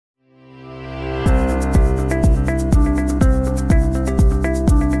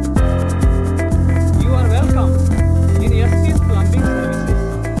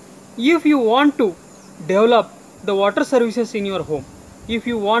you want to develop the water services in your home, if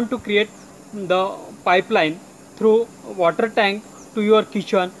you want to create the pipeline through water tank to your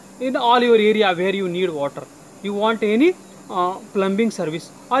kitchen in all your area where you need water, you want any plumbing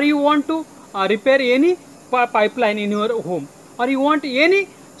service, or you want to repair any pipeline in your home, or you want any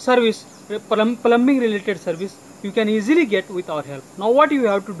service, plumbing related service, you can easily get with our help. Now what you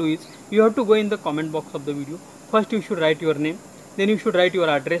have to do is, you have to go in the comment box of the video. First you should write your name, then you should write your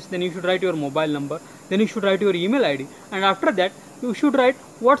address, then you should write your mobile number, then you should write your email ID, and after that you should write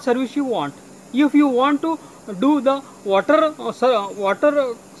what service you want. If you want to do the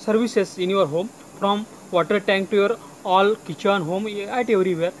water services in your home, from water tank to your all kitchen, home, at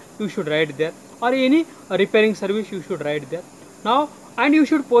everywhere, you should write there, or any repairing service you should write there. Now, and you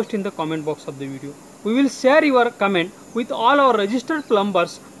should post in the comment box of the video. We will share your comment with all our registered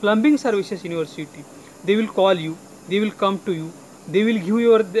plumbers, plumbing services in your city. They will call you, they will come to you, they will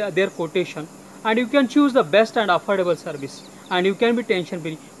give their quotation, and you can choose the best and affordable service, and you can be tension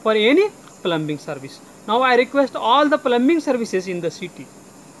free for any plumbing service. Now I request all the plumbing services in the city,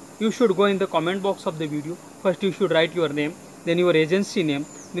 you should go in the comment box of the video. First you should write your name, then your agency name,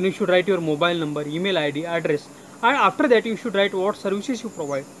 then you should write your mobile number, email ID, address, and after that you should write what services you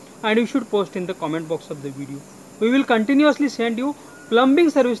provide, and you should post in the comment box of the video. We will continuously send you plumbing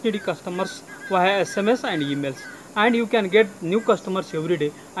service needy customers via SMS and emails, and you can get new customers every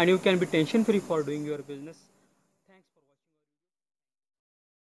day, and you can be tension free for doing your business.